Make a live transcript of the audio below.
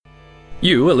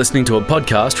You are listening to a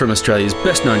podcast from Australia's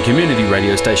best-known community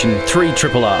radio station,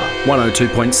 3RRR,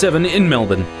 102.7 in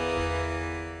Melbourne.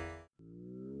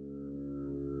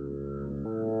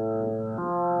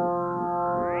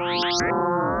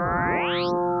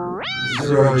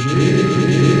 Zero G.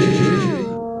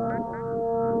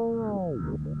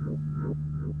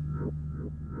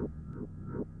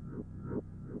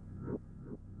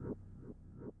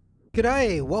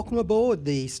 G'day, welcome aboard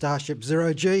the Starship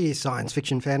Zero G science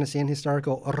fiction, fantasy and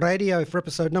historical radio for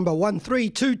episode number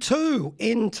 1322,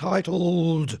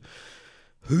 entitled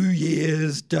Who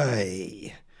Year's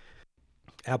Day.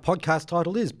 Our podcast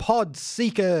title is Pod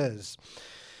Seekers.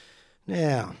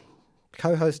 Now,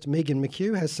 co-host Megan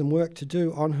McHugh has some work to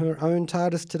do on her own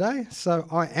TARDIS today, so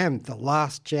I am the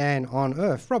last Jan on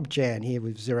Earth, Rob Jan here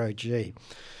with Zero G.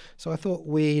 So I thought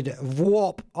we'd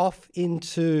warp off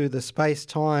into the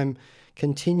space-time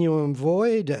continuum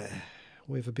void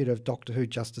with a bit of Doctor Who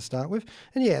just to start with.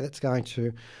 And yeah, that's going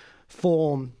to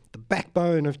form the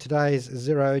backbone of today's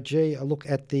Zero G, a look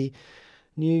at the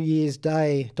New Year's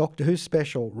Day Doctor Who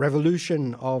special,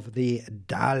 Revolution of the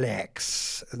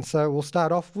Daleks. And so we'll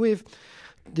start off with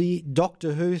the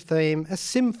Doctor Who theme, a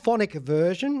symphonic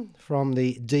version from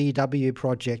the DW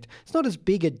project. It's not as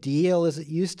big a deal as it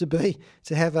used to be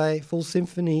to have a full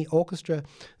symphony orchestra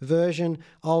version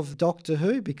of Doctor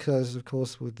Who because, of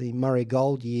course, with the Murray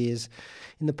Gold years,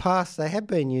 in the past they have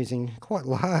been using quite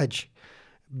large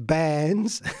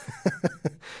bands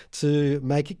to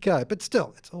make it go. But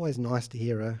still, it's always nice to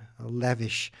hear a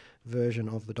lavish version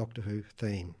of the Doctor Who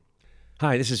theme.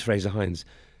 Hi, this is Fraser Hines.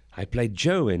 I played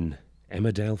Joe in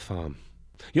Emmerdale Farm.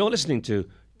 You're listening to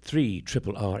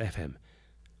 3RRR FM.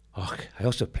 Oh, I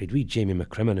also played wee Jamie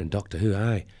McCrimmon in Doctor Who,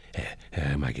 aye.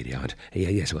 My giddy aunt.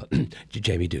 Yes, well,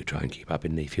 Jamie do try and keep up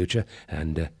in the future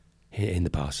and in the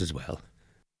past as well.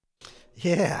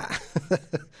 Yeah,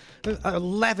 a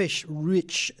lavish,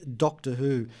 rich Doctor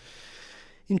Who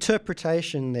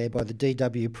interpretation there by the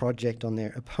DW Project on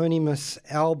their eponymous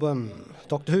album,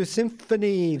 Doctor Who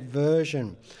Symphony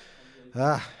version.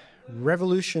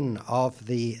 Revolution of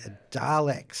the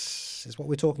Daleks is what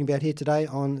we're talking about here today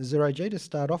on Zero G to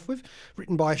start off with.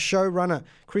 Written by showrunner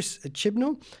Chris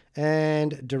Chibnall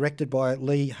and directed by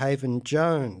Lee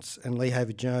Haven-Jones. And Lee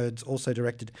Haven-Jones also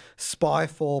directed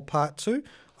Spyfall Part 2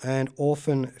 and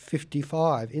Orphan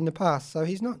 55 in the past. So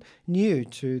he's not new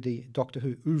to the Doctor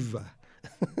Who oeuvre.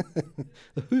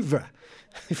 The oeuvre,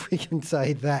 if we can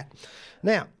say that.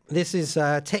 Now, this is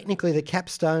technically the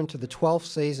capstone to the 12th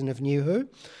season of New Who.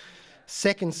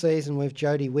 Second season with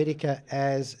Jodie Whittaker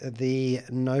as the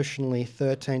notionally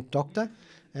 13th Doctor.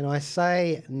 And I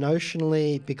say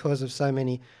notionally because of so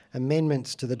many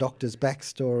amendments to the Doctor's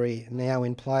backstory now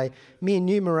in play. Mere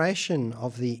enumeration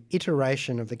of the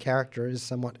iteration of the character is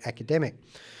somewhat academic.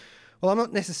 Well, I'm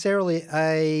not necessarily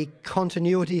a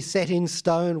continuity set in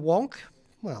stone wonk.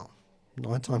 Well,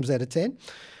 9 times out of 10.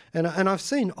 And I've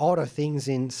seen odder things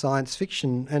in science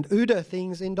fiction and ooder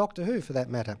things in Doctor Who for that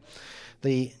matter.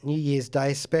 The New Year's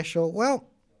Day special, well,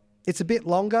 it's a bit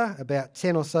longer, about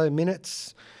 10 or so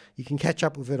minutes. You can catch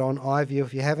up with it on iView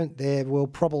if you haven't. There will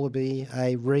probably be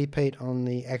a repeat on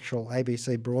the actual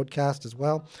ABC broadcast as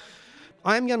well.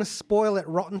 I am going to spoil it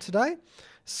rotten today,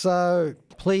 so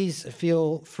please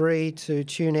feel free to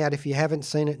tune out if you haven't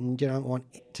seen it and you don't want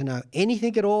to know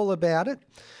anything at all about it.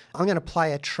 I'm going to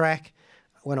play a track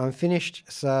when I'm finished,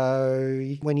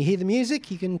 so when you hear the music,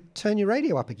 you can turn your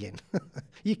radio up again.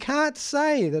 You can't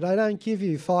say that I don't give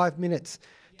you 5 minutes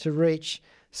to reach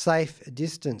safe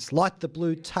distance. Light the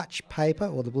blue touch paper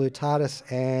or the blue TARDIS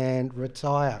and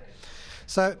retire.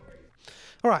 So,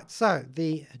 all right, so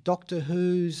the Doctor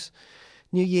Who's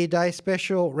New Year Day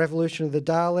special, Revolution of the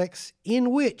Daleks,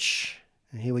 in which,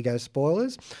 and here we go,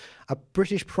 spoilers, a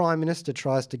British Prime Minister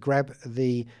tries to grab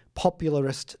the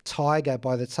popularist tiger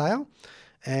by the tail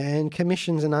and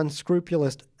commissions an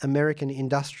unscrupulous American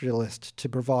industrialist to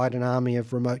provide an army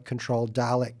of remote-controlled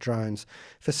Dalek drones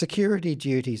for security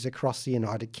duties across the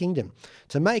United Kingdom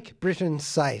to make Britain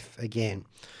safe again.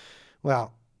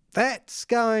 Well, that's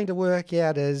going to work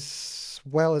out as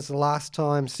well as the last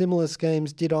time similar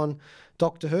schemes did on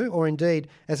Doctor Who, or indeed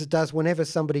as it does whenever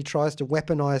somebody tries to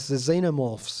weaponise the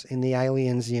xenomorphs in the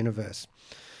Aliens universe.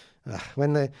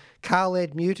 When the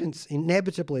Khaled mutants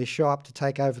inevitably show up to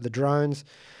take over the drones,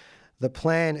 the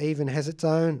plan even has its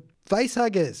own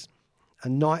facehuggers, a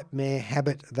nightmare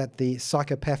habit that the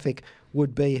psychopathic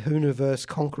would-be Whoniverse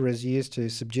conquerors used to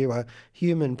subdue a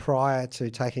human prior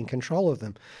to taking control of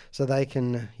them, so they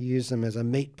can use them as a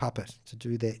meat puppet to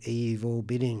do their evil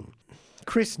bidding.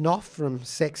 Chris Noth from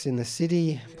Sex in the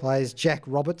City plays Jack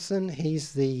Robertson.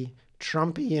 He's the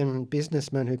Trumpian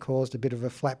businessman who caused a bit of a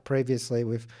flap previously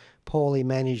with poorly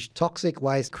managed toxic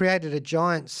waste, created a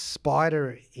giant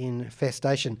spider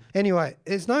infestation. Anyway,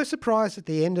 there's no surprise at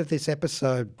the end of this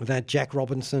episode that Jack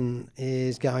Robinson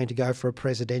is going to go for a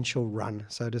presidential run,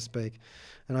 so to speak.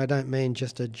 And I don't mean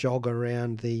just a jog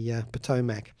around the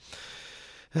Potomac.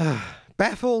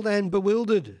 Baffled and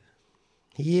bewildered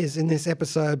he is in this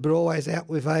episode, but always out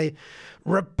with a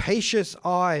rapacious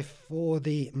eye for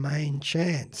the main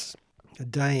chance.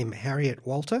 Dame Harriet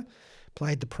Walter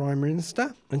played the Prime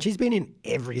Minister, and she's been in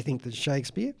everything that's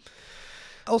Shakespeare.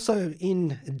 Also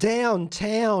in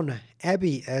Downtown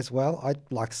Abbey as well. I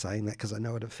like saying that because I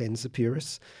know it offends the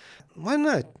purists. I don't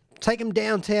know, take them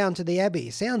downtown to the Abbey.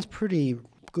 Sounds pretty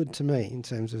good to me in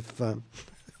terms of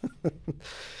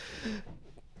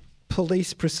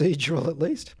police procedural at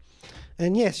least.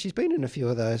 And yes, she's been in a few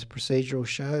of those procedural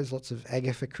shows, lots of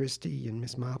Agatha Christie and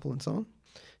Miss Marple and so on.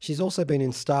 She's also been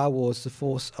in Star Wars The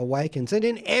Force Awakens and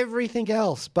in everything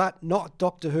else, but not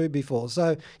Doctor Who before.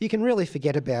 So you can really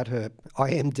forget about her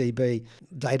IMDb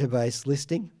database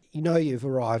listing. You know you've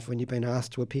arrived when you've been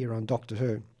asked to appear on Doctor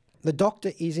Who. The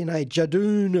Doctor is in a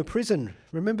Jadoon prison.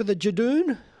 Remember the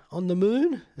Jadoon on the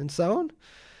moon and so on?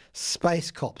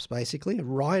 Space cops, basically,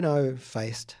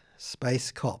 rhino-faced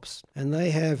space cops. And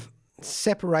they have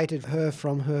separated her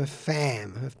from her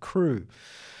fam, her crew,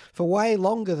 for way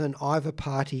longer than either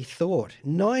party thought.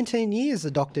 19 years the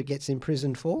Doctor gets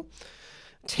imprisoned for.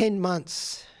 10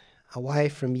 months away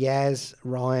from Yaz,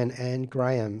 Ryan and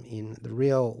Graham in the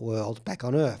real world, back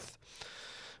on Earth.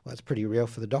 Well, it's pretty real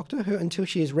for the Doctor, until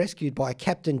she is rescued by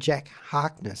Captain Jack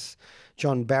Harkness,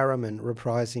 John Barrowman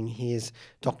reprising his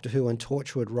Doctor Who and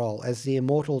Torchwood role as the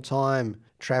immortal time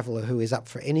traveller who is up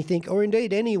for anything, or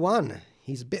indeed anyone.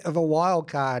 He's a bit of a wild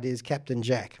card, is Captain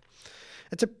Jack.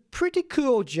 It's a pretty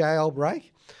cool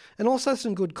jailbreak, and also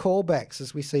some good callbacks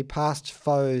as we see past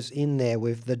foes in there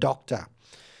with the Doctor,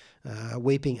 a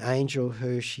weeping angel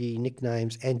who she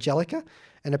nicknames Angelica,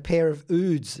 and a pair of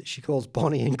Oods that she calls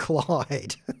Bonnie and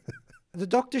Clyde. The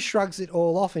Doctor shrugs it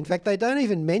all off. In fact, they don't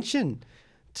even mention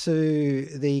to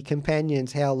the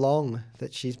companions how long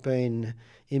that she's been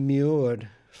immured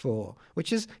for,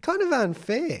 which is kind of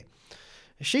unfair.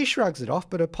 She shrugs it off,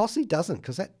 but her posse doesn't,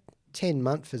 because that 10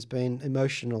 months has been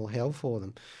emotional hell for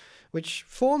them, which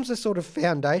forms a sort of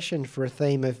foundation for a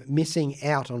theme of missing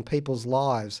out on people's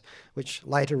lives, which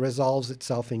later resolves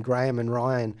itself in Graham and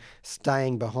Ryan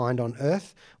staying behind on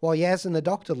Earth, while Yaz and the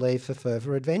Doctor leave for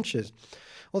further adventures.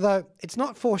 Although it's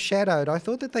not foreshadowed, I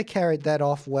thought that they carried that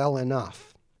off well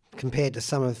enough compared to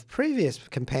some of previous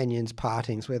companions'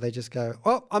 partings where they just go,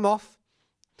 oh, I'm off.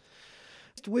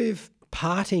 With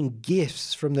parting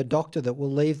gifts from the Doctor that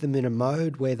will leave them in a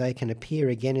mode where they can appear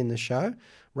again in the show,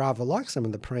 rather like some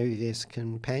of the previous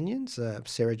companions,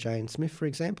 Sarah Jane Smith, for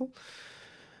example.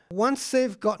 Once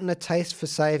they've gotten a taste for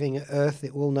saving Earth,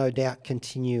 it will no doubt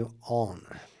continue on.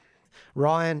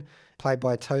 Ryan, played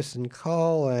by Tosin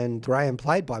Cole, and Graham,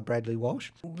 played by Bradley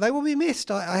Walsh. They will be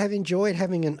missed. I have enjoyed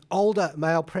having an older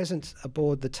male presence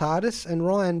aboard the TARDIS, and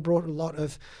Ryan brought a lot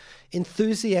of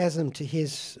enthusiasm to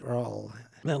his role.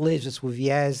 That leaves us with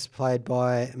Yaz, played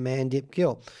by Mandip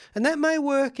Gill. And that may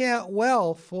work out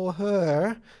well for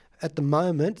her at the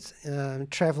moment,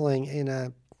 travelling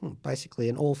in basically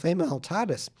an all-female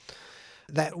TARDIS.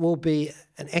 That will be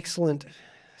an excellent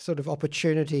sort of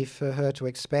opportunity for her to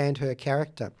expand her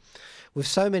character. With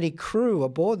so many crew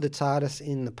aboard the TARDIS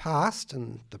in the past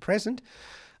and the present,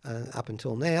 up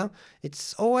until now,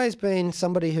 it's always been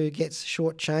somebody who gets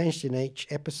shortchanged in each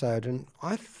episode. And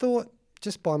I thought,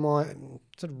 just by my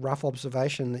sort of rough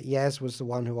observation, that Yaz was the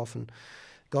one who often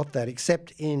got that,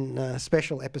 except in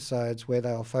special episodes where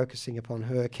they were focusing upon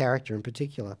her character in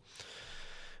particular.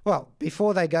 Well,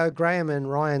 before they go, Graham and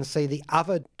Ryan see the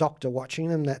other Doctor watching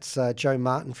them. That's Joe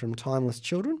Martin from Timeless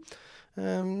Children.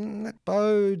 That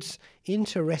bodes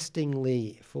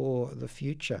interestingly for the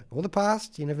future. Or the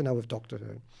past, you never know with Doctor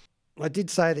Who. I did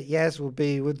say that Yaz will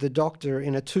be with the Doctor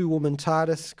in a two-woman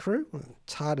TARDIS crew.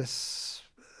 TARDIS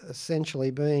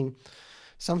essentially being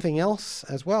something else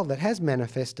as well that has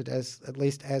manifested as at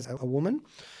least as a woman.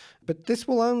 But this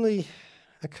will only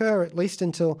occur at least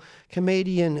until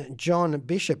comedian John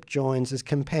Bishop joins as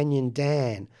companion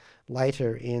Dan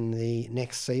later in the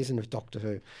next season of Doctor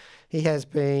Who. He has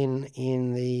been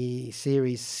in the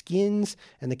series Skins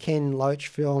and the Ken Loach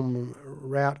film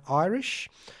Route Irish.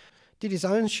 Did his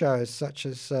own shows such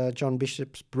as John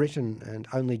Bishop's Britain and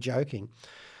Only Joking,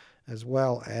 as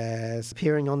well as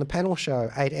appearing on the panel show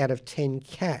 8 out of 10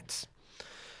 Cats.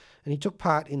 And he took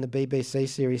part in the BBC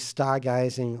series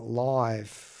Stargazing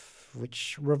Live,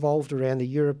 which revolved around the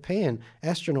European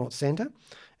Astronaut Centre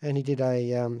and he did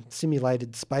a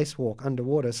simulated spacewalk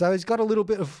underwater. So he's got a little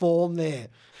bit of form there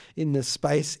in the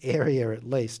space area at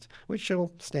least, which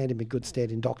will stand him in good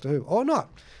stead in Doctor Who, or not.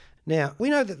 Now, we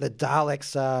know that the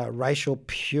Daleks are racial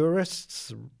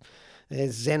purists. They're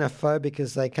xenophobic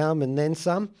as they come, and then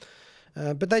some.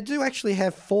 But they do actually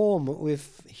have form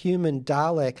with human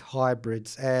Dalek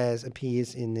hybrids, as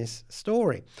appears in this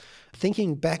story.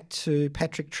 Thinking back to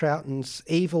Patrick Troughton's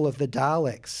Evil of the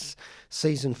Daleks,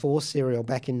 Season 4 serial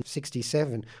back in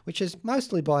 1967, which is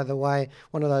mostly, by the way,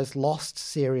 one of those lost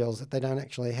serials that they don't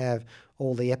actually have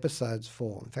all the episodes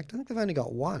for. In fact, I think they've only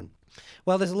got one.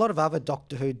 Well, there's a lot of other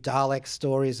Doctor Who Dalek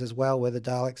stories as well, where the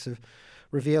Daleks have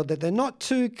revealed that they're not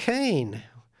too keen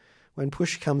when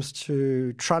push comes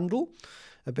to Trundle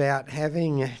about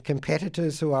having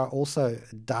competitors who are also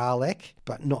Dalek,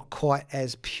 but not quite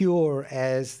as pure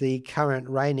as the current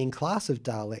reigning class of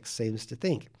Daleks seems to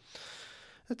think.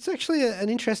 It's actually an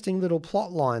interesting little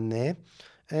plot line there,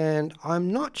 and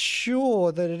I'm not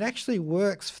sure that it actually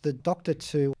works for the Doctor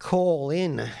to call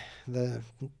in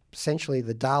essentially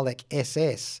the Dalek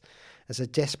SS as a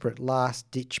desperate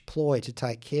last-ditch ploy to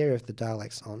take care of the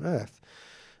Daleks on Earth.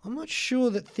 I'm not sure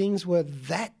that things were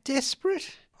that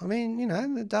desperate. I mean,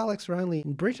 the Daleks were only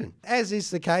in Britain, as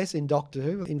is the case in Doctor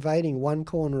Who, invading one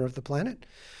corner of the planet.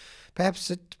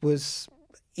 Perhaps it was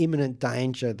imminent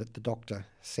danger that the Doctor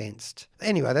sensed.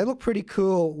 Anyway, they look pretty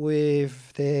cool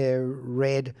with their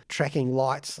red tracking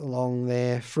lights along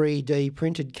their 3D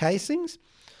printed casings.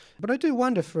 But I do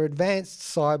wonder, for advanced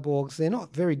cyborgs, they're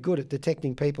not very good at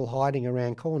detecting people hiding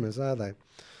around corners, are they?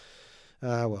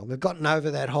 Well, they've gotten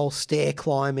over that whole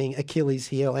stair-climbing Achilles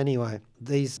heel anyway.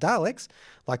 These Daleks,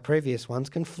 like previous ones,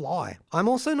 can fly. I'm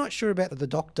also not sure about the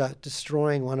Doctor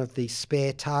destroying one of the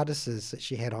spare TARDISes that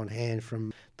she had on hand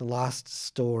from the last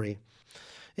story.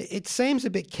 It seems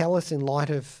a bit callous in light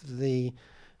of the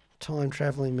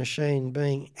time-travelling machine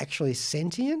being actually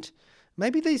sentient.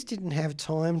 Maybe these didn't have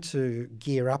time to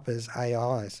gear up as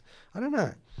AIs. I don't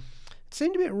know. It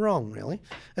seemed a bit wrong, really,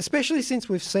 especially since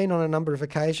we've seen on a number of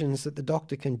occasions that the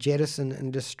Doctor can jettison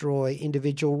and destroy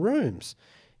individual rooms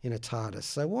in a TARDIS.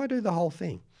 So why do the whole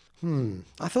thing?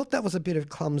 I thought that was a bit of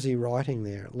clumsy writing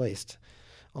there, at least,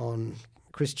 on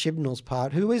Chris Chibnall's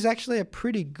part, who is actually a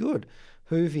pretty good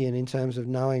Whovian in terms of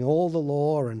knowing all the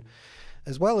lore, and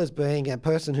as well as being a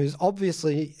person who's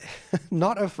obviously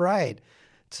not afraid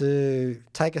to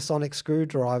take a sonic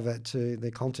screwdriver to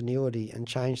the continuity and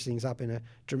change things up in a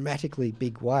dramatically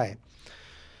big way.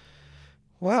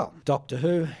 Well, Doctor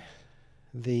Who,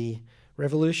 the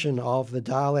revolution of the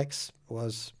Daleks,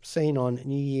 was seen on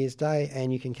New Year's Day,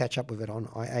 and you can catch up with it on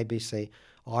ABC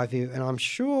iView, and I'm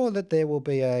sure that there will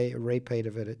be a repeat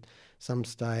of it at some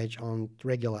stage on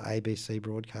regular ABC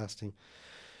broadcasting.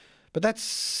 But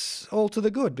that's all to the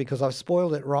good, because I've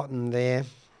spoiled it rotten there.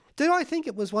 Did I think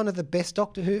it was one of the best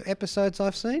Doctor Who episodes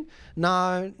I've seen?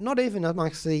 No, not even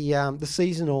amongst the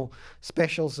seasonal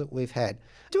specials that we've had.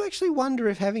 I do actually wonder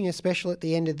if having a special at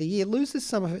the end of the year loses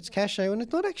some of its cachet when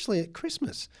it's not actually at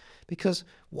Christmas, because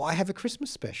why have a Christmas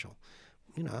special?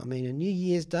 A New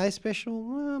Year's Day special,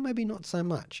 well, maybe not so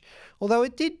much. Although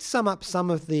it did sum up some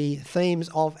of the themes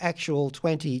of actual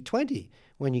 2020,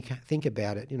 when you think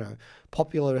about it.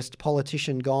 Popularist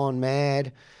politician gone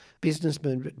mad,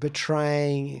 businessmen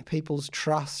betraying people's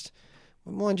trust.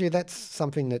 Mind you, that's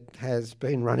something that has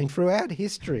been running throughout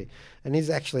history and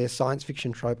is actually a science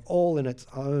fiction trope all in its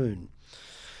own.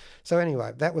 So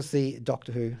anyway, that was the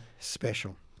Doctor Who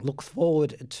special. Look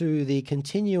forward to the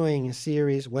continuing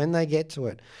series when they get to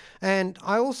it. And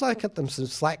I also cut them some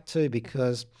slack too,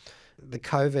 because the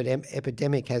COVID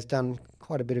epidemic has done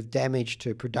quite a bit of damage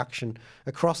to production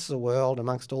across the world,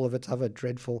 amongst all of its other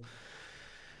dreadful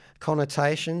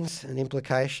connotations and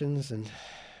implications and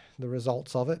the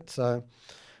results of it. So,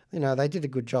 they did a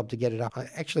good job to get it up. I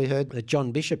actually heard that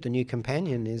John Bishop, the new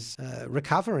companion, is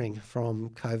recovering from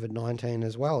COVID-19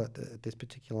 as well at this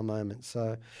particular moment.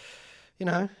 So,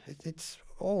 it's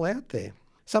all out there.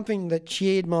 Something that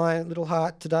cheered my little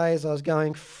heart today as I was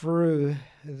going through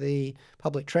the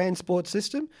public transport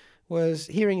system was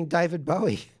hearing David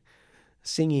Bowie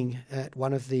singing at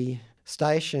one of the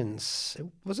stations. It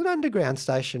was an underground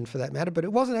station for that matter, but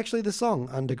it wasn't actually the song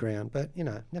Underground, but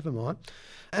never mind.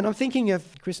 And I'm thinking of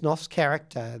Chris Noth's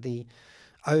character, the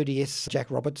odious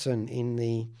Jack Robertson in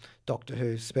the Doctor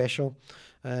Who special,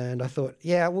 and I thought,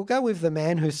 we'll go with The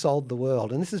Man Who Sold the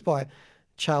World. And this is by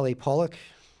Charlie Pollock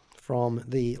from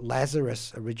the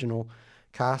Lazarus original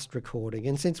cast recording.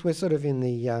 And since we're sort of in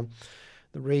the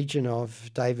region of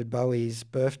David Bowie's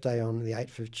birthday on the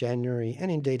 8th of January, and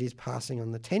indeed his passing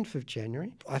on the 10th of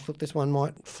January, I thought this one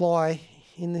might fly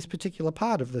in this particular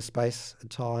part of the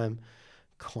space-time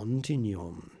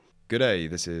Continuum. G'day,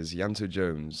 this is Yanto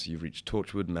Jones. You've reached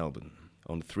Torchwood, Melbourne.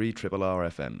 On 3RRR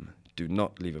FM. Do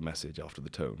not leave a message after the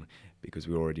tone, because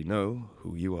we already know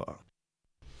who you are.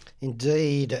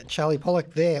 Indeed, Charlie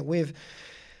Pollock there with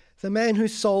the man who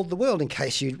sold the world, in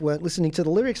case you weren't listening to the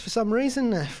lyrics for some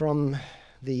reason, from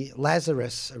the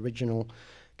Lazarus original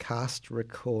cast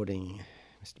recording.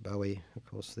 Mr. Bowie, of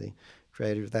course, the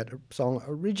creator of that song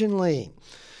originally.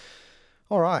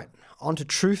 All right, on to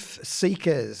Truth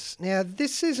Seekers. Now,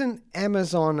 this is an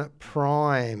Amazon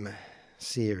Prime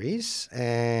series,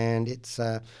 and it's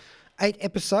 8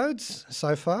 episodes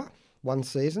so far, one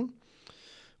season.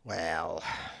 Wow.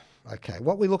 Okay,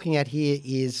 what we're looking at here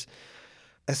is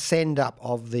a send-up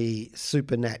of the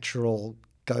supernatural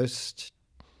ghost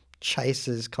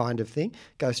chasers kind of thing.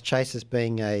 Ghost chasers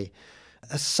being a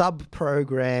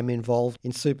sub-program involved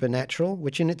in Supernatural,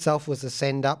 which in itself was a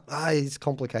send-up. It's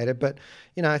complicated, but,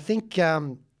 I think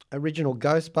original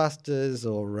Ghostbusters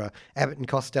or Abbott and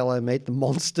Costello Meet the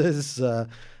Monsters,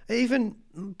 even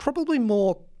probably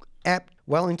more apt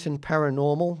Wellington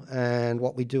Paranormal and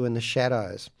What We Do in the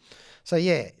Shadows. So,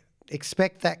 yeah,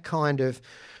 expect that kind of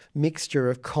mixture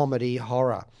of comedy,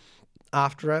 horror,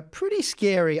 after a pretty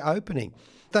scary opening.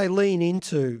 They lean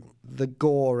into the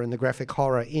gore and the graphic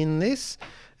horror in this,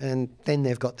 and then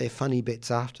they've got their funny bits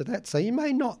after that. So you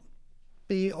may not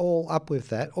be all up with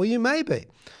that, or you may be.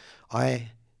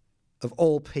 I, of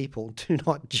all people, do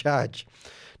not judge.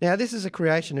 Now, this is a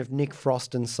creation of Nick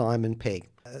Frost and Simon Pegg,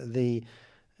 the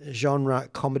genre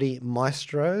comedy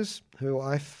maestros, who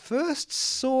I first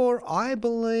saw, I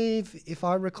believe, if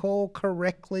I recall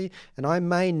correctly, and I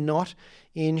may not,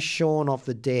 in Shaun of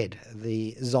the Dead,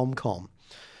 the Zomcom.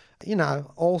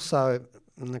 Also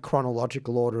in the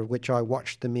chronological order of which I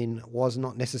watched them in was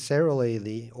not necessarily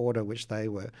the order which they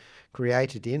were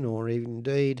created in or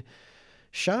indeed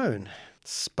shown.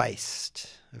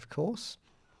 Spaced, of course.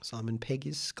 Simon Pegg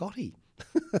is Scotty,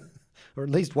 or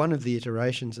at least one of the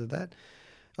iterations of that.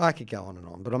 I could go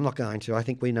on, but I'm not going to. I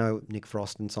think we know Nick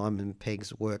Frost and Simon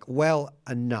Pegg's work well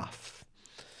enough.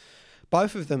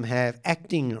 Both of them have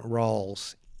acting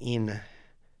roles in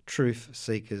Truth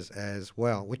Seekers as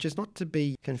well, which is not to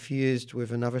be confused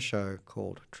with another show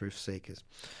called Truth Seekers.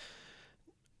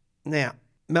 Now,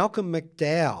 Malcolm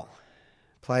McDowell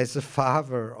plays the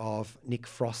father of Nick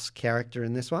Frost's character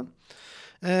in this one.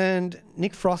 And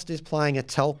Nick Frost is playing a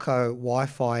telco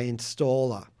Wi-Fi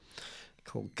installer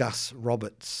called Gus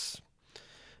Roberts.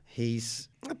 He's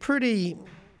a pretty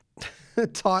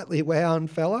tightly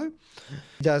wound fellow.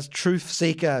 He does Truth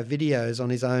Seeker videos on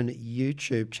his own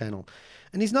YouTube channel.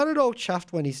 And he's not at all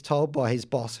chuffed when he's told by his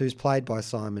boss, who's played by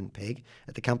Simon Pegg,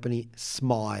 at the company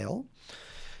Smile.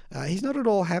 He's not at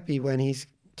all happy when he's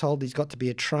told he's got to be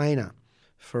a trainer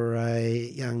for a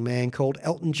young man called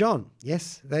Elton John.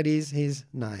 Yes, that is his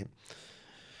name.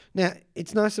 Now,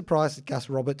 it's no surprise that Gus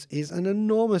Roberts is an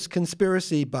enormous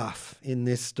conspiracy buff in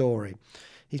this story.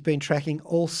 He's been tracking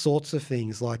all sorts of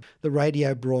things, like the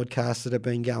radio broadcasts that have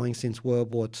been going since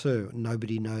World War II.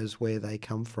 Nobody knows where they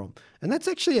come from. And that's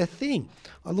actually a thing.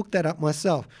 I looked that up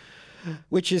myself,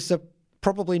 which is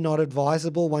probably not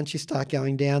advisable once you start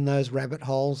going down those rabbit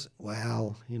holes.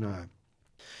 Well,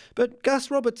 But Gus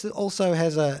Roberts also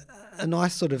has a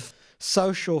nice sort of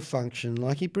social function.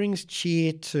 Like, he brings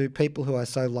cheer to people who are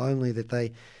so lonely that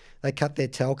they cut their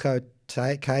telco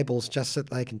cables just so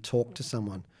that they can talk to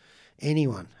someone.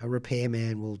 Anyone, a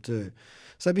repairman will do.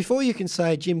 So before you can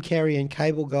say Jim Carrey and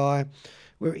Cable Guy,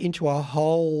 we're into a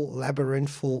whole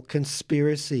labyrinthal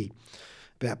conspiracy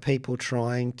about people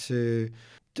trying to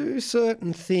do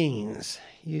certain things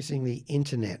using the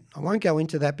internet. I won't go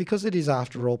into that because it is,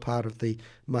 after all, part of the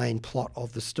main plot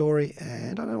of the story,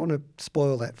 and I don't want to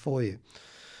spoil that for you.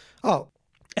 Oh,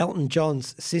 Elton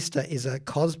John's sister is a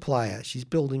cosplayer. She's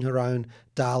building her own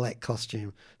Dalek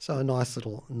costume, so a nice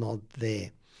little nod there.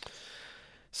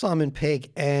 Simon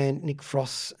Pegg and Nick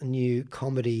Frost's new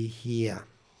comedy here,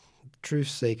 Truth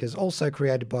Seekers, also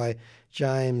created by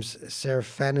James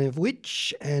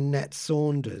Serafinovich and Nat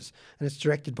Saunders, and it's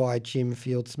directed by Jim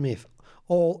Field-Smith.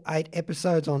 All 8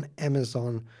 episodes on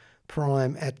Amazon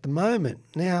Prime at the moment.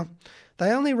 Now,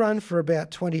 they only run for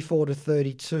about 24 to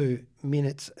 32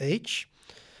 minutes each,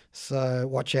 so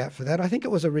watch out for that. I think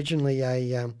it was originally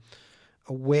a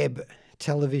web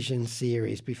television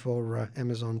series before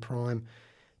Amazon Prime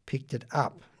picked it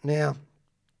up. Now,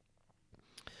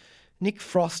 Nick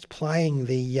Frost playing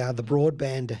the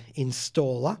broadband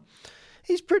installer,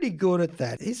 he's pretty good at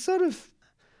that. He's sort of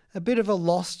a bit of a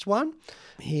lost one.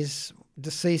 His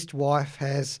deceased wife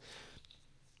has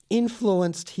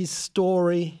influenced his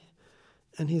story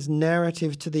and his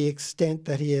narrative to the extent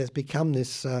that he has become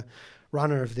this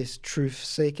runner of this Truth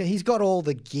Seeker. He's got all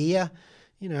the gear,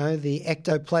 you know, the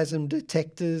ectoplasm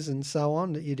detectors and so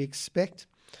on that you'd expect.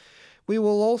 We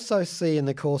will also see in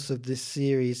the course of this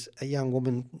series a young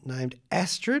woman named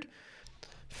Astrid.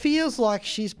 Feels like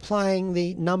she's playing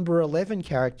the number 11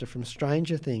 character from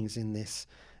Stranger Things in this,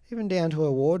 even down to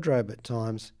her wardrobe at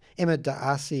times. Emma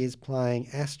D'Arcy is playing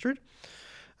Astrid.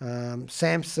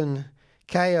 Samson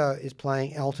Kayo is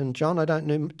playing Elton John. I don't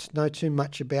know too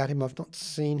much about him. I've not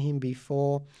seen him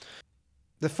before.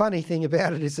 The funny thing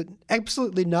about it is that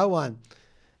absolutely no one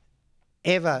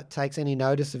ever takes any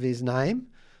notice of his name.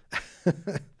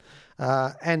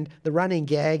 And the running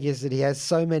gag is that he has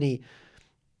so many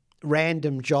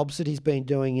random jobs that he's been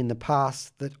doing in the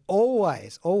past that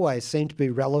always seem to be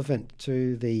relevant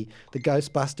to the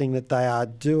ghost busting that they are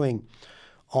doing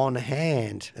on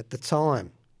hand at the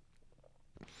time.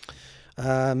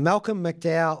 Malcolm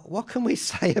McDowell, what can we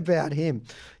say about him?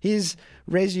 His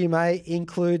resume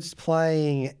includes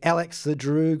playing Alex the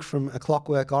Droog from A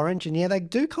Clockwork Orange, and yeah, they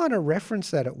do kind of reference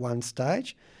that at one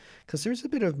stage because there is a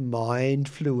bit of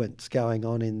mindfluence going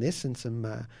on in this and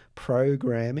some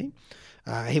programming.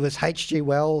 He was H.G.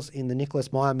 Wells in the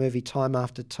Nicholas Meyer movie Time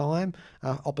After Time,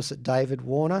 opposite David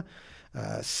Warner.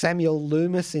 Samuel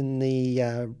Loomis in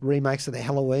the remakes of the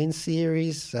Halloween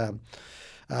series.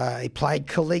 He played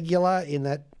Caligula in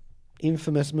that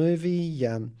infamous movie.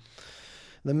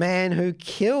 The man who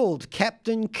killed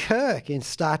Captain Kirk in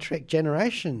Star Trek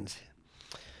Generations,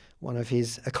 one of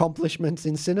his accomplishments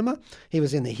in cinema. He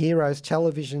was in the Heroes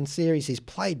television series. He's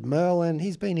played Merlin.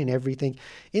 He's been in everything.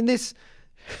 In this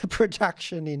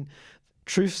production in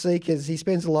Truth Seekers, he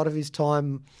spends a lot of his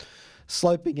time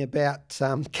sloping about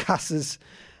Gus's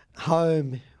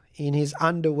home in his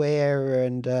underwear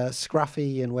and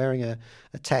scruffy and wearing a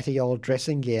tatty old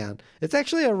dressing gown. It's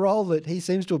actually a role that he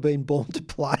seems to have been born to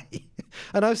play.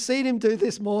 And I've seen him do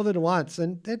this more than once,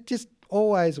 and it just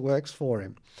always works for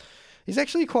him. He's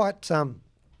actually quite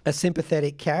a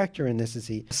sympathetic character in this as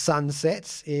he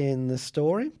sunsets in the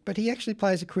story, but he actually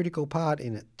plays a critical part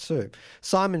in it too.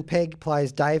 Simon Pegg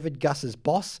plays David, Gus's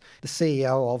boss, the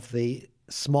CEO of the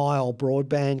Smile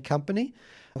Broadband Company.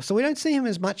 So we don't see him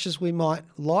as much as we might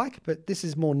like, but this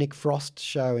is more Nick Frost's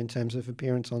show in terms of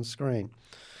appearance on screen.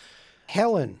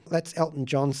 Helen, that's Elton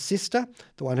John's sister,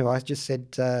 the one who I just said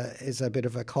is a bit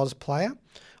of a cosplayer,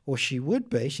 or she would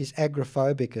be. She's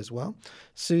agoraphobic as well.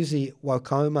 Susie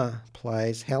Wokoma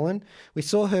plays Helen. We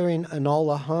saw her in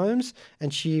Enola Holmes,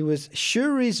 and she was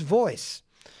Shuri's voice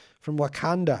from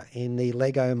Wakanda in the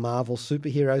Lego Marvel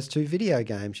Superheroes 2 video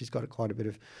game. She's got quite a bit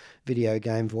of video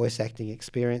game voice acting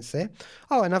experience there.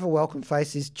 Oh, another welcome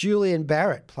face is Julian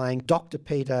Barrett playing Dr.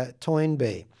 Peter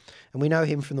Toynbee. And we know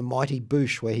him from The Mighty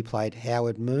Boosh, where he played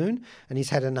Howard Moon, and he's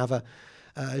had another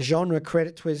genre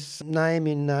credit to his name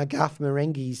in Garth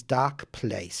Marenghi's Dark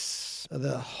Place,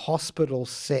 the hospital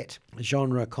set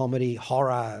genre comedy,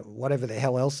 horror, whatever the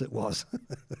hell else it was.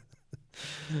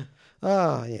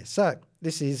 Oh, yeah. So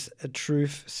this is a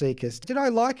Truth Seekers. Did I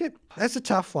like it? That's a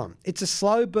tough one. It's a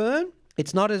slow burn.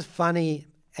 It's not as funny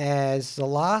as the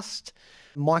last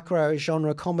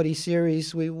micro-genre comedy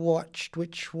series we watched,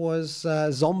 which was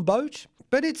Zomboat.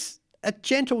 But it's a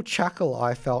gentle chuckle,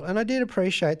 I felt, and I did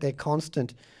appreciate their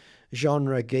constant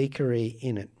genre geekery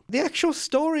in it. The actual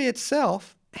story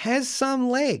itself has some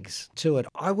legs to it.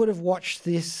 I would have watched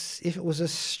this if it was a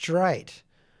straight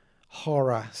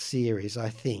horror series, I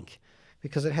think,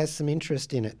 because it has some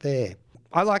interest in it there.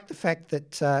 I like the fact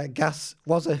that Gus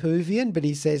was a Whovian, but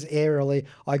he says airily,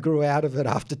 I grew out of it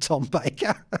after Tom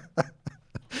Baker.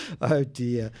 Oh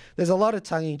dear. There's a lot of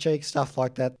tongue-in-cheek stuff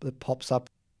like that pops up.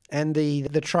 And the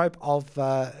trope of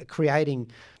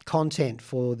creating content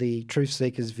for the Truth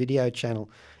Seekers video channel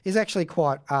is actually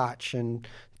quite arch and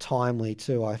timely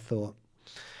too, I thought.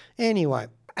 Anyway,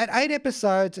 at 8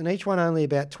 episodes and each one only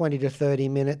about 20 to 30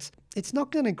 minutes, it's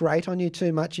not going to grate on you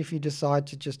too much if you decide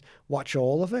to just watch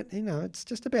all of it. You know, it's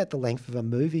just about the length of a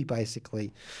movie,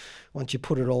 basically, once you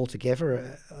put it all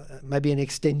together, maybe an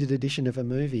extended edition of a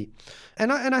movie.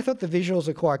 And I thought the visuals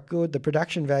are quite good. The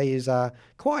production values are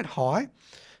quite high.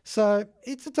 So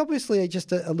it's obviously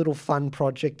just a little fun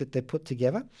project that they've put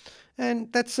together.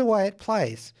 And that's the way it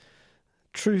plays.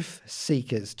 Truth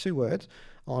Seekers, 2 words,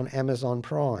 on Amazon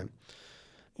Prime.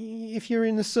 If you're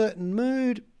in a certain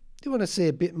mood, you want to see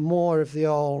a bit more of the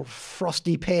old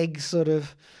Frosty Peg sort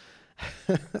of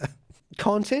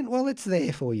content, well, it's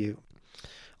there for you.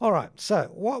 All right, so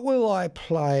what will I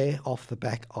play off the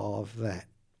back of that?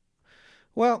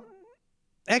 Well,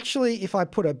 actually, if I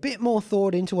put a bit more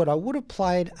thought into it, I would have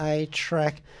played a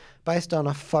track based on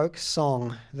a folk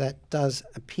song that does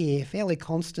appear fairly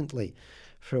constantly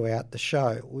throughout the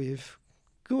show. We've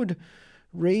good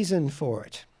reason for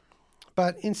it.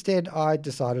 But instead, I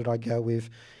decided I'd go with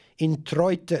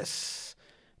Introitus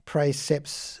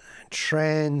Praeseps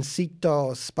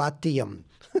Transito Spatium,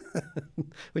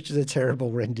 which is a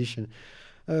terrible rendition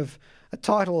of a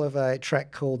title of a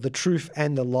track called The Truth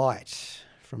and the Light,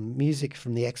 from music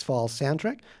from the X-Files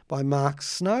soundtrack by Mark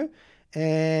Snow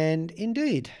and,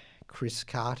 indeed, Chris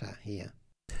Carter here.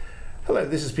 Hello,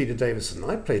 this is Peter Davison.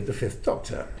 I played the Fifth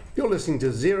Doctor. You're listening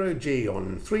to Zero G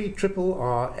on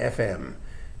 3RRR FM.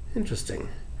 Interesting.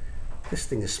 This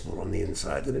thing is smaller on the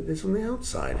inside than it is on the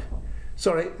outside.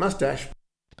 Sorry, mustache.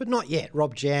 But not yet.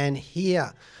 Rob Jan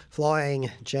here, flying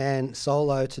Jan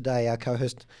solo today. Our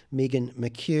co-host Megan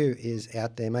McHugh is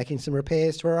out there making some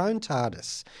repairs to her own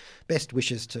TARDIS. Best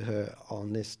wishes to her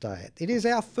on this day. It is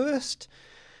our first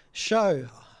show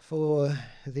for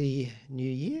the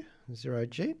new year,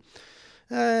 0G,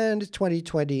 and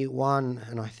 2021,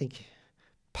 and I think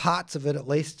parts of it at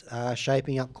least are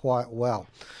shaping up quite well.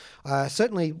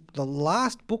 Certainly the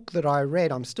last book that I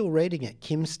read, I'm still reading it,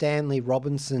 Kim Stanley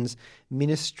Robinson's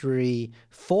Ministry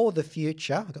for the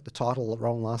Future. I got the title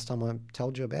wrong last time I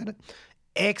told you about it.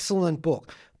 Excellent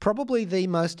book. Probably the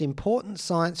most important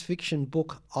science fiction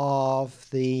book of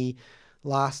the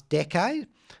last decade,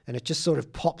 and it just sort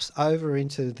of pops over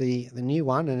into the new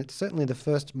one, and it's certainly the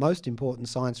first most important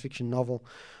science fiction novel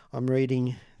I'm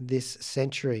reading this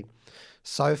century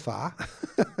so far.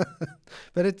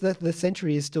 But the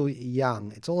century is still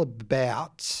young. It's all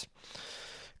about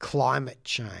climate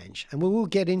change, and we will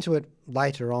get into it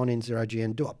later on in 0G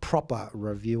and do a proper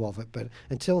review of it. But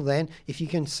until then, if you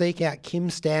can seek out Kim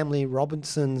Stanley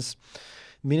Robinson's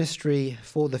Ministry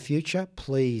for the Future,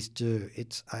 please do.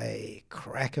 It's a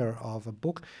cracker of a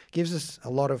book. Gives us a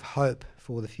lot of hope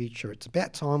for the future. It's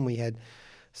about time we had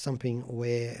something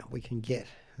where we can get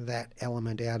that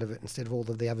element out of it instead of all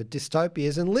of the other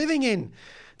dystopias, and living in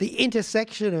the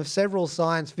intersection of several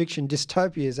science fiction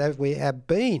dystopias as we have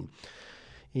been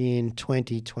in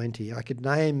 2020. I could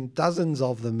name dozens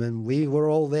of them, and we were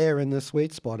all there in the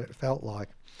sweet spot, it felt like.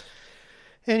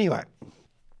 Anyway,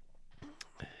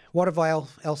 what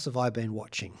else have I been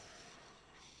watching?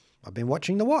 I've been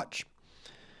watching The Watch.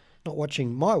 Not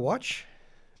watching My Watch,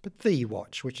 but The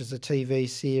Watch, which is a TV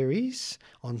series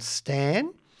on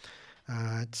Stan.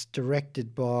 It's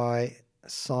directed by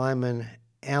Simon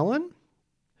Allen,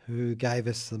 who gave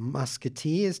us the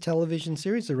Musketeers television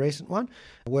series, the recent one.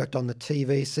 Worked on the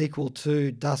TV sequel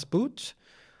to Das Boot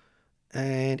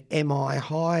and MI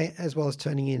High, as well as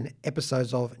turning in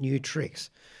episodes of New Tricks.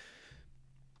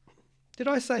 Did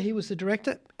I say he was the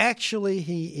director? Actually,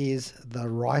 he is the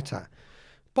writer.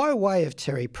 By way of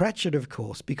Terry Pratchett, of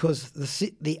course, because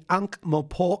the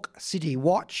Ankh-Morpork City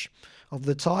Watch of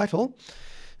the title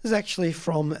is actually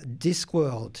from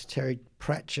Discworld, Terry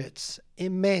Pratchett's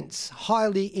immense,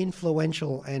 highly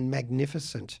influential and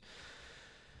magnificent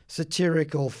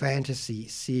satirical fantasy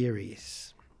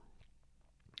series.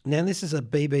 Now, this is a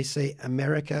BBC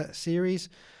America series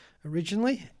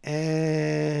originally,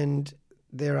 and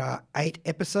there are 8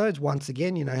 episodes. Once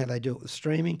again, you know how they do it with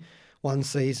streaming. 1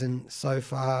 season so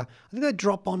far. I think they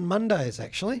drop on Mondays,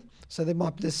 actually. So there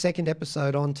might be the second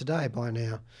episode on today by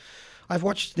now. I've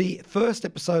watched the first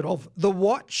episode of The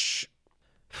Watch,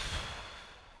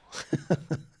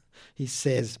 he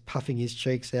says, puffing his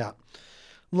cheeks out.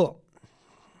 Look,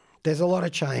 there's a lot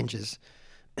of changes.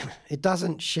 It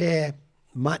doesn't share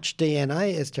much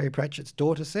DNA, as Terry Pratchett's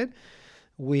daughter said,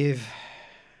 with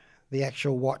the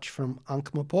actual watch from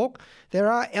Ankh-Morpork. There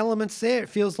are elements there. It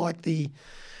feels like the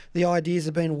ideas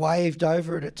have been waved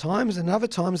over it at times, and other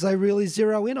times they really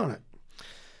zero in on it.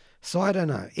 So I don't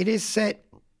know. It is set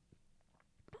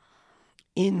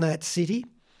in that city,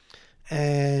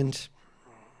 and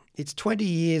it's 20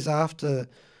 years after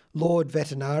Lord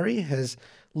Vetinari has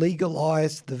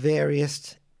legalised the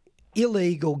various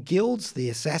illegal guilds, the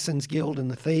Assassins Guild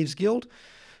and the Thieves Guild,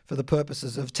 for the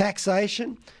purposes of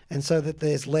taxation, and so that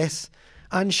there's less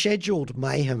unscheduled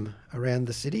mayhem around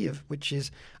the city, which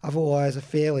is otherwise a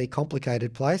fairly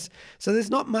complicated place. So there's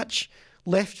not much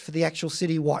left for the actual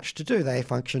City Watch to do. They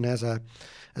function as a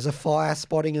fire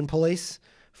spotting and police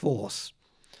force.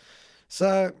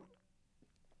 So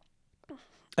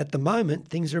at the moment,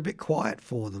 things are a bit quiet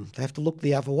for them. They have to look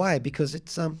the other way because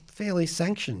it's fairly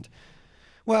sanctioned.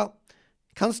 Well,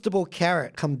 Constable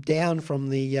Carrot come down from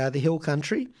the hill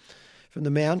country, from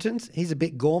the mountains. He's a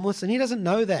bit gormless, and he doesn't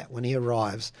know that when he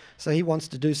arrives. So he wants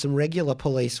to do some regular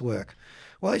police work.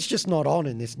 Well, it's just not on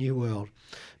in this new world.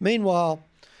 Meanwhile,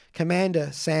 Commander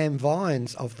Sam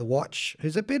Vines of the Watch,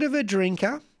 who's a bit of a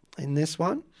drinker in this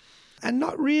one, and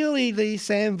not really the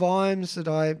Sam Vines that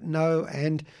I know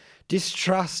and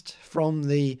distrust from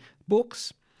the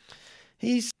books.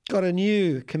 He's got a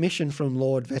new commission from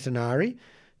Lord Vetinari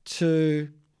to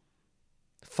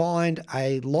find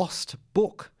a lost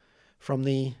book from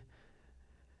the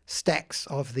stacks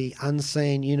of the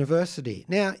Unseen University.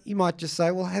 Now, you might just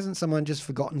say, well, hasn't someone just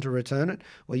forgotten to return it?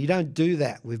 Well, you don't do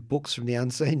that with books from the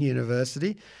Unseen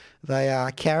University. They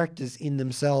are characters in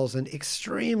themselves and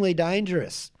extremely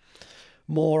dangerous,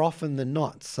 more often than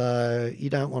not. So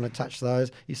you don't want to touch those.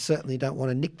 You certainly don't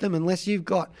want to nick them unless you've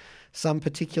got some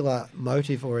particular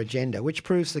motive or agenda, which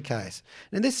proves the case.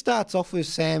 And this starts off with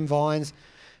Sam Vimes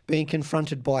being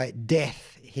confronted by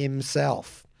Death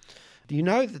himself. You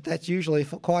know that that's usually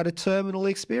quite a terminal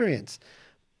experience.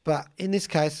 But in this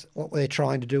case, what we're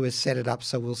trying to do is set it up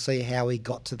so we'll see how he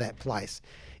got to that place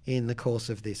in the course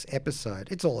of this episode.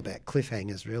 It's all about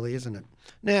cliffhangers, really, isn't it?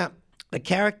 Now, the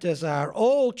characters are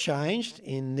all changed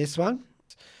in this one.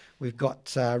 We've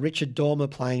got Richard Dormer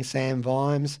playing Sam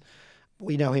Vimes.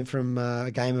 We know him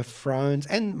from Game of Thrones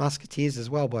and Musketeers as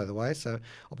well, by the way. So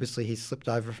obviously he's slipped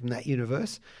over from that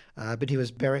universe. But he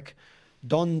was Beric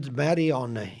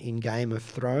Dondarrion in Game of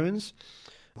Thrones.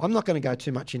 I'm not going to go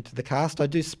too much into the cast. I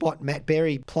do spot Matt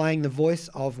Berry playing the voice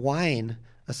of Wayne,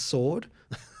 a sword.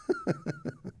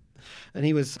 And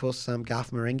he was, of course, Garth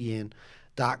Marenghi in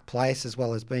Dark Place, as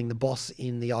well as being the boss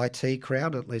in the IT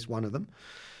crowd, at least one of them.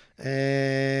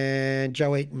 And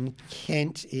Joe Eaton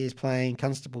Kent is playing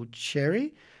Constable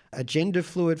Cherry, a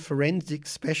gender-fluid forensic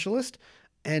specialist,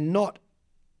 and not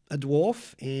a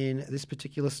dwarf in this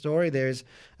particular story. There's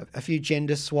a few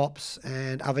gender swaps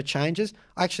and other changes.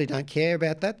 I actually don't care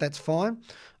about that. That's fine.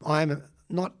 I'm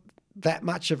not that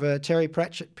much of a Terry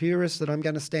Pratchett purist that I'm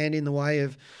going to stand in the way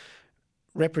of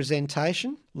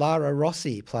representation. Lara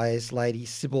Rossi plays Lady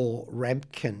Sybil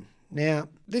Rampkin. Now,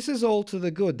 this is all to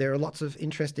the good. There are lots of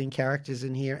interesting characters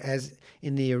in here, as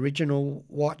in the original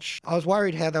watch. I was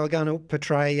worried how they were going to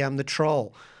portray the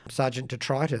troll, Sergeant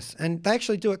Detritus, and they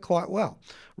actually do it quite well.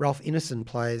 Ralph Ineson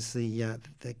plays the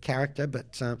character,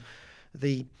 but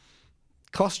the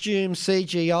costume,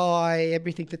 CGI,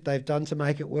 everything that they've done to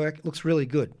make it work, it looks really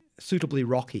good. Suitably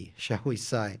rocky, shall we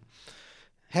say.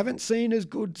 Haven't seen as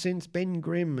good since Ben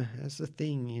Grimm as the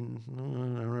Thing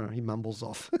in... he mumbles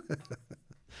off.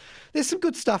 There's some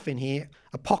good stuff in here.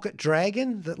 A pocket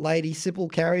dragon that Lady Sybil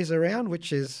carries around,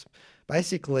 which is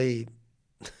basically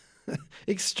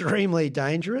extremely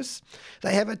dangerous.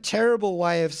 They have a terrible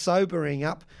way of sobering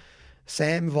up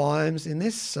Sam Vimes in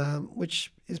this,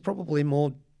 which is probably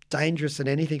more dangerous than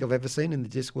anything I've ever seen in the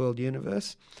Discworld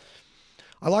universe.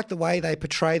 I like the way they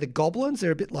portray the goblins.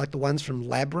 They're a bit like the ones from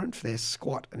Labyrinth. They're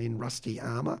squat and in rusty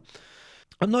armour.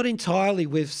 I'm not entirely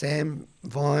with Sam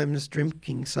Vimes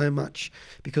drinking so much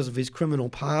because of his criminal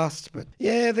past, but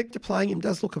yeah, Victor playing him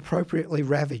does look appropriately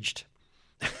ravaged.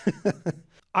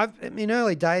 I've in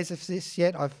early days of this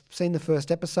yet, I've seen the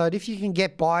first episode. If you can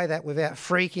get by that without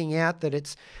freaking out that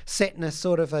it's set in a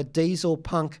sort of a diesel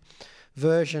punk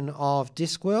version of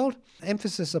Discworld,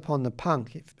 emphasis upon the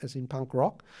punk, as in punk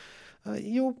rock,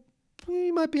 you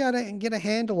might be able to get a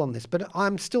handle on this, but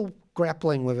I'm still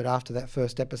grappling with it after that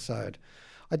first episode.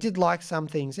 I did like some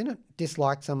things in it,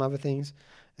 disliked some other things,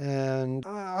 and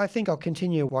I think I'll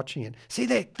continue watching it. See,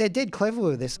 they're dead clever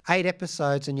with this. 8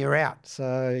 episodes and you're out,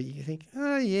 so you think,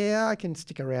 oh yeah, I can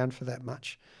stick around for that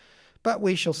much. But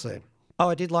we shall see. Oh,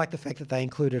 I did like the fact that they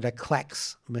included a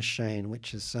clacks machine,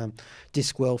 which is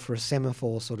Discworld for a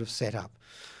semaphore sort of setup.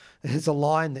 There's a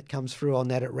line that comes through on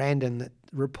that at random that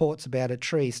reports about a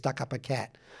tree stuck up a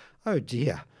cat. Oh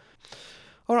dear.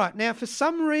 All right, now for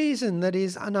some reason that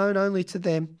is unknown only to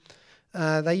them,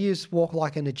 they use Walk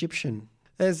Like an Egyptian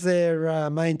as their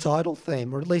main title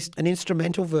theme, or at least an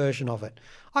instrumental version of it.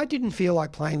 I didn't feel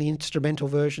like playing the instrumental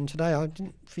version today. I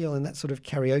didn't feel in that sort of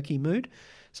karaoke mood.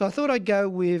 So I thought I'd go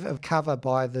with a cover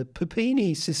by the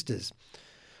Puppini Sisters.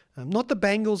 Not the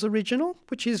Bangles original,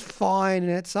 which is fine in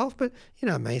itself, but you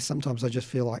know me, sometimes I just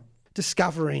feel like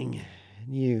discovering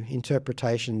new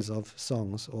interpretations of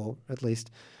songs, or at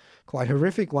least quite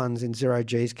horrific ones in Zero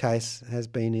G's case has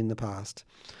been in the past.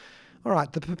 All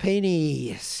right, the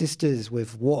Puppini Sisters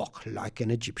with Walk Like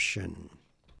an Egyptian.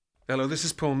 Hello, this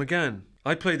is Paul McGann.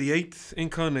 I play the 8th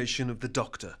incarnation of the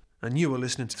Doctor, and you are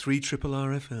listening to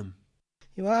 3RRR FM.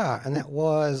 You are, and that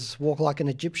was Walk Like an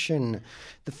Egyptian,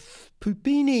 the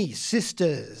Puppini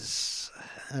Sisters,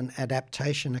 an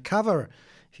adaptation, a cover,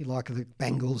 if you like, of the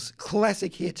Bangles'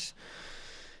 classic hit,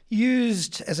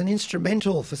 used as an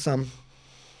instrumental for some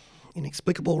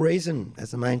inexplicable reason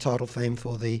as the main title theme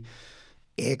for the,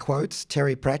 air quotes,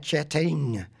 Terry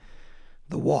Pratchetting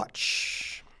The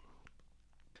Watch.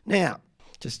 Now,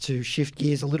 just to shift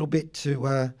gears a little bit to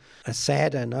a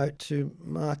sadder note to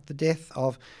mark the death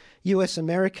of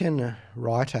US-American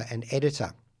writer and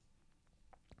editor,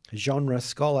 genre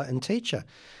scholar and teacher,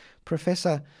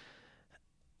 Professor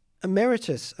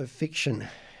Emeritus of Fiction,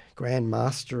 Grand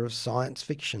Master of Science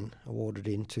Fiction, awarded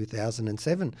in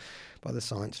 2007 by the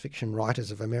Science Fiction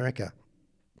Writers of America,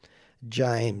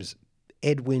 James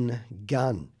Edwin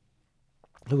Gunn,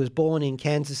 who was born in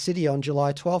Kansas City on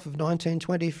July 12th of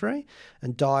 1923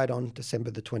 and died on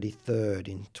December the 23rd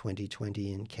in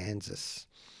 2020 in Kansas.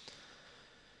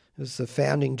 He was the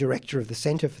founding director of the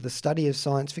Center for the Study of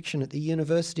Science Fiction at the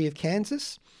University of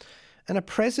Kansas and a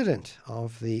president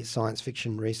of the Science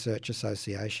Fiction Research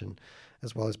Association,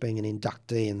 as well as being an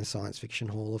inductee in the Science Fiction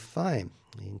Hall of Fame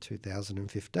in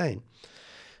 2015.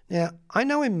 Now, I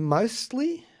know him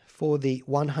mostly for the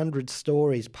 100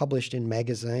 stories published in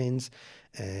magazines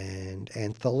and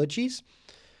anthologies,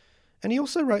 and he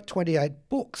also wrote 28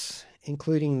 books,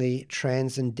 including the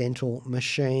Transcendental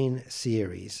Machine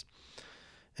series.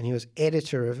 And he was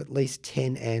editor of at least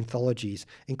 10 anthologies,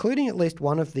 including at least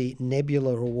one of the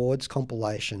Nebula Awards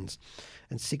compilations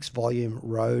and 6-volume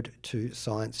Road to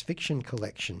Science Fiction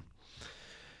collection.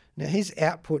 Now, his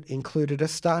output included a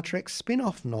Star Trek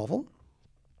spin-off novel,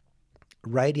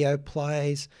 radio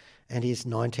plays, and his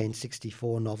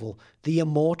 1964 novel, The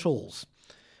Immortals,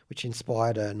 which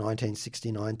inspired a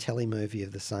 1969 telemovie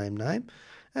of the same name,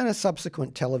 and a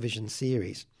subsequent television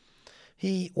series.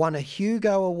 He won a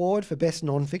Hugo Award for Best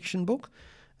Non-Fiction Book,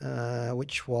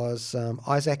 which was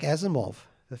Isaac Asimov,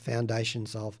 The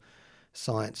Foundations of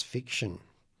Science Fiction.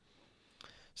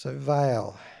 So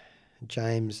Vale,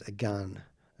 James Gunn,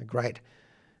 a great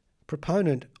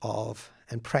proponent of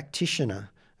and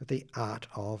practitioner of the art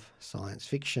of science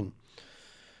fiction.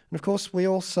 And of course, we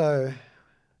also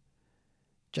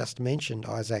just mentioned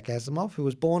Isaac Asimov, who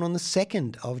was born on the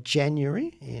 2nd of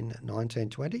January in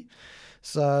 1920.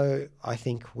 So I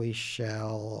think we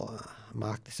shall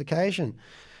mark this occasion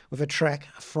with a track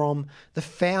from the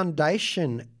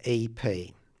Foundation EP.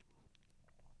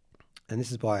 And this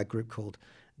is by a group called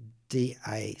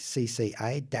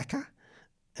DACCA.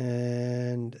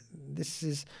 And this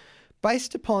is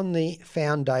based upon the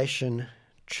Foundation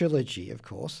trilogy, of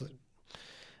course.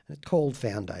 It's called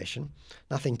Foundation.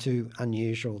 Nothing too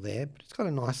unusual there, but it's got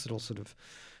a nice little sort of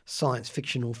science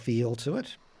fictional feel to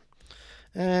it.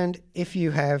 And if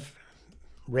you have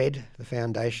read the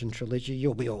Foundation trilogy,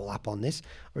 you'll be all up on this.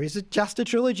 Or is it just a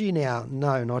trilogy now?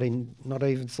 No, not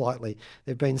even slightly.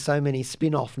 There have been so many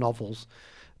spin-off novels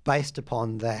based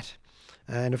upon that.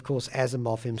 And of course,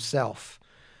 Asimov himself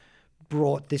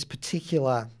brought this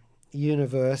particular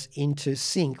universe into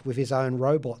sync with his own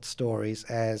robot stories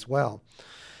as well.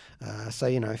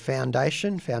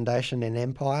 Foundation and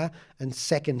Empire, and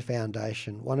Second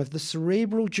Foundation, one of the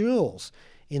cerebral jewels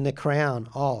in the crown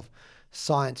of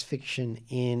science fiction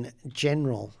in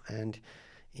general, and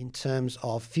in terms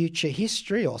of future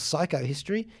history or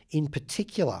psychohistory in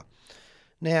particular.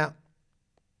 Now,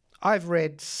 I've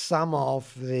read some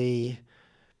of the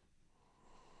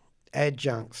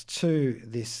adjuncts to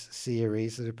this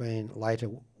series that have been later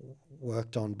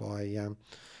worked on by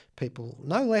people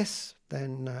no less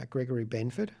than Gregory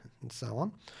Benford and so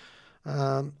on.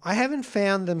 I haven't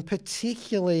found them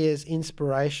particularly as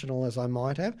inspirational as I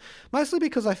might have, mostly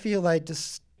because I feel they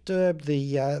disturb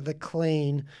the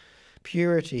clean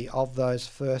purity of those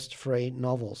first 3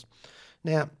 novels.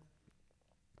 Now,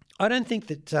 I don't think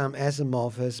that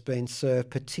Asimov has been served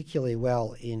particularly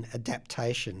well in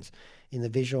adaptations in the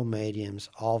visual mediums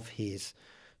of his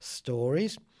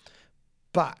stories,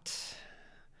 but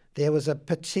there was a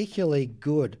particularly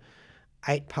good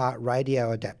 8-part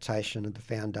radio adaptation of the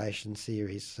Foundation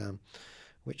series,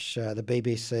 which the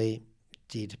BBC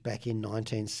did back in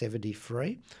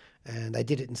 1973, and they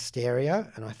did it in stereo,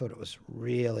 and I thought it was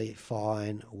really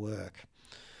fine work.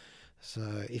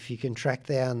 So if you can track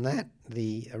down that,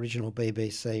 the original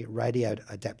BBC radio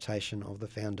adaptation of the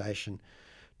Foundation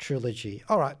trilogy.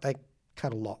 All right, they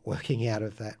cut a lot working out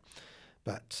of that,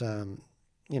 but,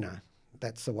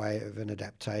 that's the way of an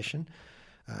adaptation.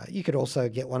 You could also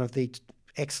get one of the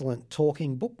excellent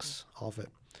talking books of it.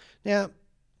 Now,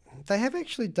 they have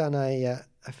actually done a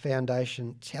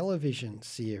Foundation television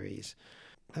series.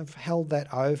 I've held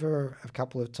that over a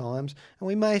couple of times, and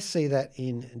we may see that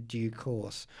in due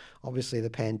course. Obviously, the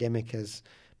pandemic has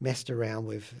messed around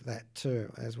with that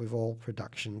too, as with all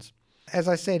productions. As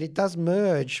I said, it does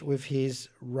merge with his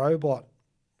robot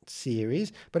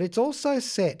series, but it's also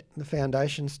set, the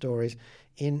Foundation stories,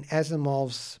 in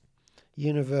Asimov's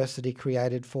university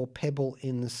created for Pebble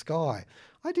in the Sky.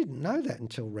 I didn't know that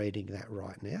until reading that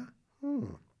right now.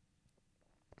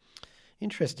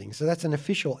 Interesting. So that's an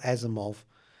official Asimov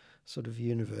sort of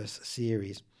universe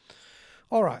series.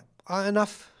 All right,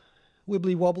 enough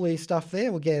wibbly wobbly stuff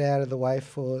there. We'll get out of the way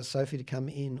for Sophie to come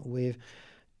in with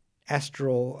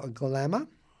Astral Glamour.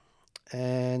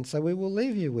 And so we will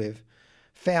leave you with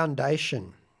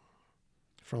Foundation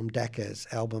from Dakka's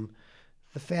album,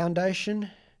 The Foundation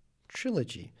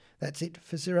Trilogy. That's it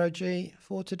for Zero G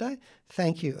for today.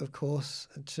 Thank you, of course,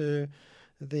 to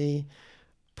the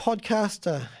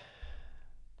podcaster,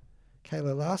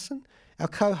 Kayla Larson, our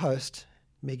co-host,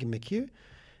 Megan McHugh,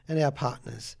 and our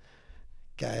partners,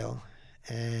 Gail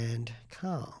and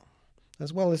Carl,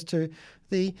 as well as to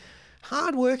the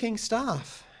hard-working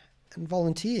staff and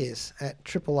volunteers at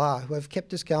Triple R who have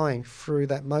kept us going through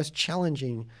that most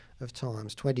challenging of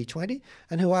times, 2020,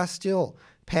 and who are still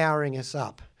powering us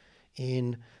up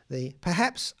in the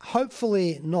perhaps,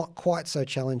 hopefully not quite so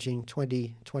challenging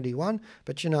 2021,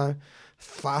 but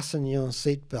fasten your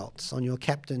seatbelts on your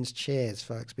captain's chairs,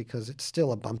 folks, because it's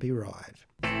still a bumpy ride.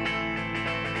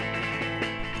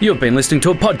 You've been listening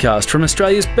to a podcast from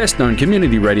Australia's best-known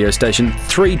community radio station,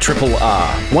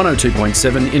 3RRR,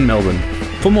 102.7 in Melbourne.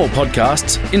 For more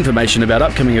podcasts, information about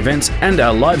upcoming events and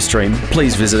our live stream,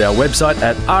 please visit our website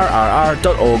at rrr.org.au.